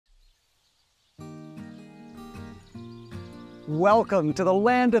Welcome to the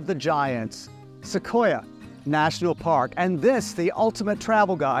land of the giants, Sequoia National Park, and this, the ultimate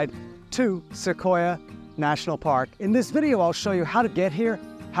travel guide to Sequoia National Park. In this video, I'll show you how to get here,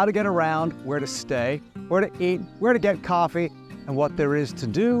 how to get around, where to stay, where to eat, where to get coffee, and what there is to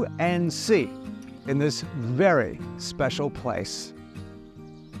do and see in this very special place.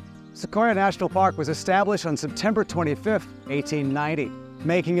 Sequoia National Park was established on September 25th, 1890,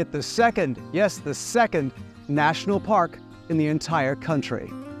 making it the second, yes, the second national park in the entire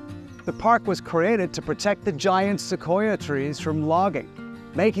country. The park was created to protect the giant sequoia trees from logging,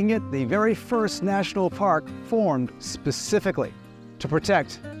 making it the very first national park formed specifically to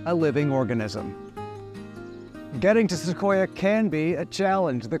protect a living organism. Getting to Sequoia can be a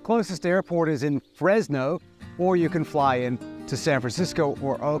challenge. The closest airport is in Fresno, or you can fly in to San Francisco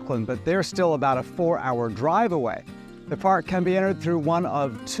or Oakland, but they're still about a 4-hour drive away. The park can be entered through one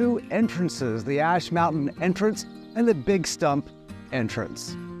of two entrances, the Ash Mountain entrance and the Big Stump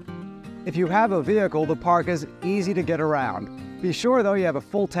entrance. If you have a vehicle, the park is easy to get around. Be sure, though, you have a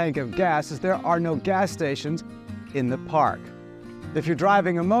full tank of gas, as there are no gas stations in the park. If you're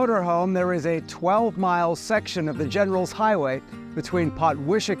driving a motorhome, there is a 12-mile section of the General's Highway between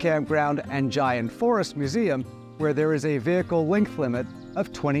Potwisha Campground and Giant Forest Museum, where there is a vehicle length limit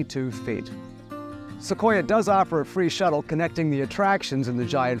of 22 feet. Sequoia does offer a free shuttle connecting the attractions in the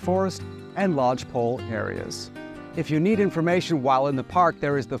Giant Forest and Lodgepole areas. If you need information while in the park,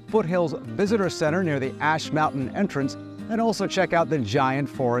 there is the Foothills Visitor Center near the Ash Mountain entrance, and also check out the Giant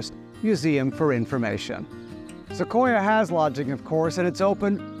Forest Museum for information. Sequoia has lodging, of course, and it's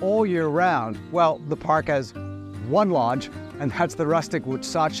open all year round. Well, the park has one lodge, and that's the rustic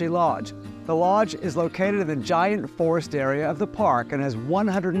Wuchsachi Lodge. The lodge is located in the Giant Forest area of the park and has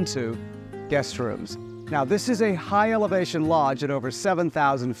 102 guest rooms. Now, this is a high elevation lodge at over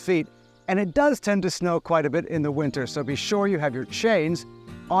 7,000 feet, and it does tend to snow quite a bit in the winter, so be sure you have your chains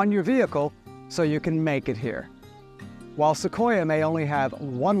on your vehicle so you can make it here. While Sequoia may only have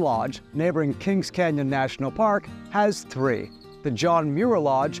one lodge, neighboring Kings Canyon National Park has three: the John Muir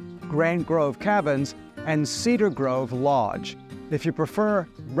Lodge, Grand Grove Cabins, and Cedar Grove Lodge. If you prefer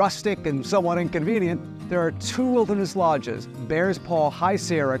rustic and somewhat inconvenient, there are two wilderness lodges: Bears Paw High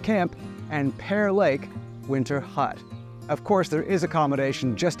Sierra Camp and Pear Lake Winter Hut. Of course, there is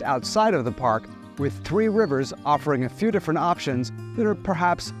accommodation just outside of the park, with Three Rivers offering a few different options that are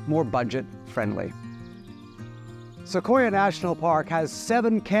perhaps more budget-friendly. Sequoia National Park has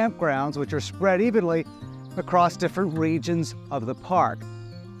 7 campgrounds which are spread evenly across different regions of the park.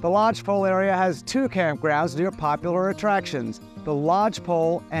 The Lodgepole area has 2 campgrounds near popular attractions, the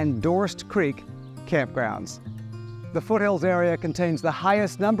Lodgepole and Dorst Creek campgrounds. The Foothills area contains the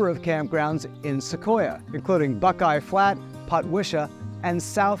highest number of campgrounds in Sequoia, including Buckeye Flat, Potwisha, and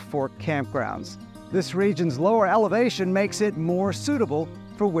South Fork campgrounds. This region's lower elevation makes it more suitable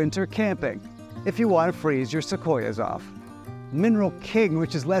for winter camping, if you want to freeze your sequoias off. Mineral King,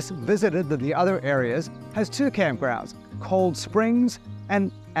 which is less visited than the other areas, has 2 campgrounds, Cold Springs and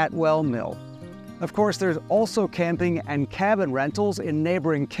Atwell Mill. Of course, there's also camping and cabin rentals in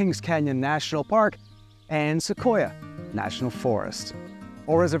neighboring Kings Canyon National Park and Sequoia National Forest.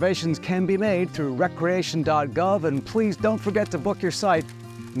 All reservations can be made through recreation.gov, and please don't forget to book your site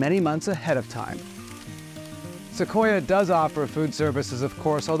many months ahead of time. Sequoia does offer food services, of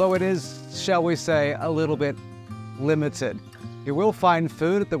course, although it is, shall we say, a little bit limited. You will find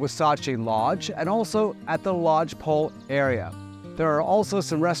food at the Wuchsachi Lodge and also at the Lodgepole area. There are also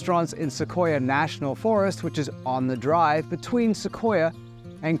some restaurants in Sequoia National Forest, which is on the drive between Sequoia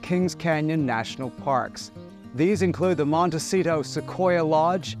and Kings Canyon National Parks. These include the Montecito Sequoia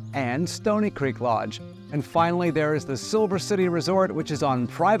Lodge and Stony Creek Lodge. And finally, there is the Silver City Resort, which is on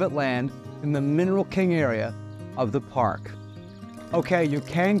private land in the Mineral King area of the park. Okay, you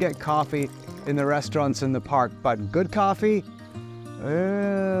can get coffee in the restaurants in the park, but good coffee?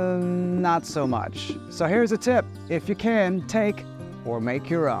 Not so much. So here's a tip: if you can, take or make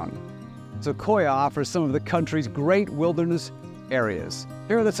your own. Sequoia offers some of the country's great wilderness areas.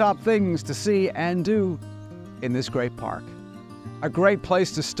 Here are the top things to see and do in this great park. A great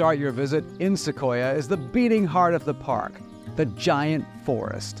place to start your visit in Sequoia is the beating heart of the park, the Giant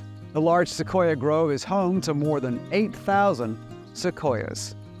Forest. The large Sequoia Grove is home to more than 8,000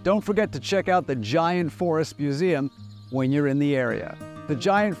 sequoias. Don't forget to check out the Giant Forest Museum when you're in the area. The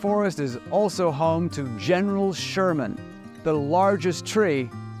Giant Forest is also home to General Sherman, the largest tree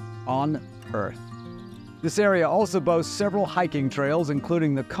on Earth. This area also boasts several hiking trails,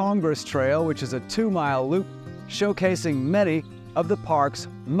 including the Congress Trail, which is a 2-mile loop showcasing many of the park's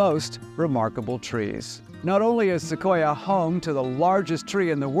most remarkable trees. Not only is Sequoia home to the largest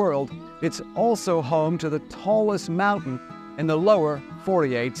tree in the world, it's also home to the tallest mountain in the lower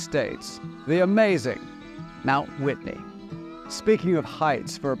 48 states, the amazing Mount Whitney. Speaking of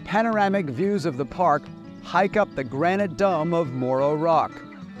heights, for panoramic views of the park, hike up the granite dome of Moro Rock.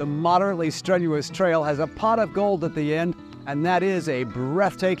 The moderately strenuous trail has a pot of gold at the end, and that is a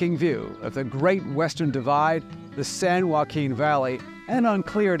breathtaking view of the Great Western Divide, the San Joaquin Valley, and on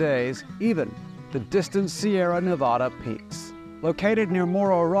clear days, even the distant Sierra Nevada peaks. Located near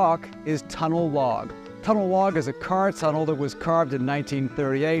Moro Rock is Tunnel Log. Tunnel Log is a car tunnel that was carved in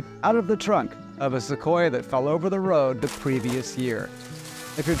 1938 out of the trunk of a sequoia that fell over the road the previous year.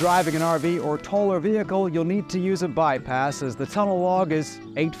 If you're driving an RV or taller vehicle, you'll need to use a bypass as the tunnel log is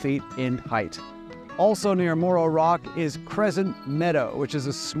 8 feet in height. Also near Moro Rock is Crescent Meadow, which is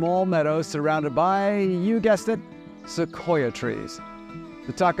a small meadow surrounded by, you guessed it, sequoia trees.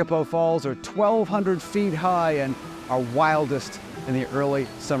 The Takapo Falls are 1,200 feet high and are wildest in the early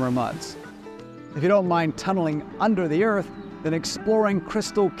summer months. If you don't mind tunneling under the earth, then exploring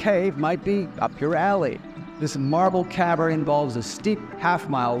Crystal Cave might be up your alley. This marble cavern involves a steep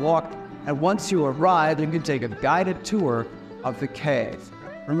half-mile walk, and once you arrive, you can take a guided tour of the cave.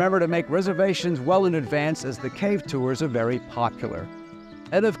 Remember to make reservations well in advance, as the cave tours are very popular.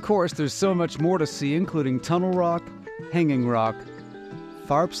 And of course, there's so much more to see, including Tunnel Rock, Hanging Rock,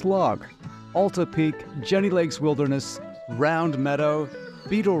 Tharp's Log, Alta Peak, Jenny Lakes Wilderness, Round Meadow,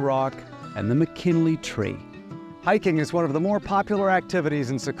 Beetle Rock, and the McKinley Tree. Hiking is one of the more popular activities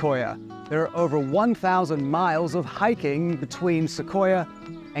in Sequoia. There are over 1,000 miles of hiking between Sequoia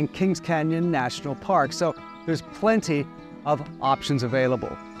and Kings Canyon National Park, so there's plenty of options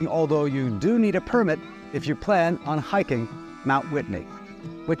available. Although you do need a permit if you plan on hiking Mount Whitney,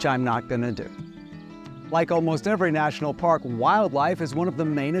 which I'm not going to do. Like almost every national park, wildlife is one of the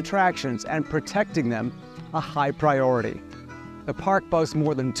main attractions, and protecting them a high priority. The park boasts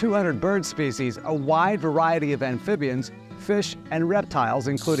more than 200 bird species, a wide variety of amphibians, fish, and reptiles,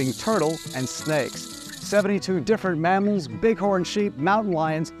 including turtle and snakes, 72 different mammals, bighorn sheep, mountain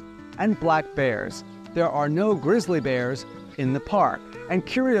lions, and black bears. There are no grizzly bears in the park, and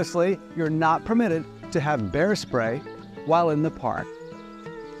curiously, you're not permitted to have bear spray while in the park.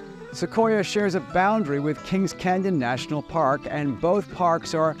 Sequoia shares a boundary with Kings Canyon National Park, and both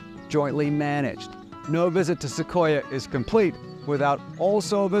parks are jointly managed. No visit to Sequoia is complete without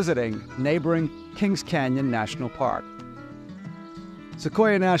also visiting neighboring Kings Canyon National Park.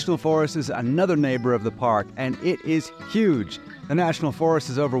 Sequoia National Forest is another neighbor of the park, and it is huge. The National Forest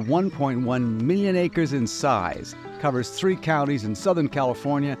is over 1.1 million acres in size, covers 3 counties in Southern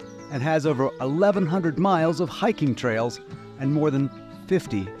California, and has over 1,100 miles of hiking trails and more than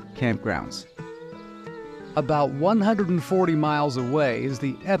 50 campgrounds. About 140 miles away is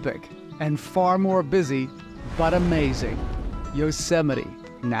the epic and far more busy but amazing Yosemite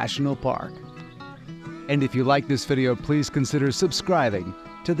National Park. And if you like this video, please consider subscribing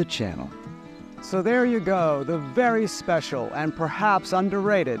to the channel. So there you go, the very special and perhaps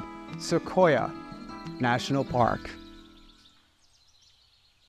underrated Sequoia National Park.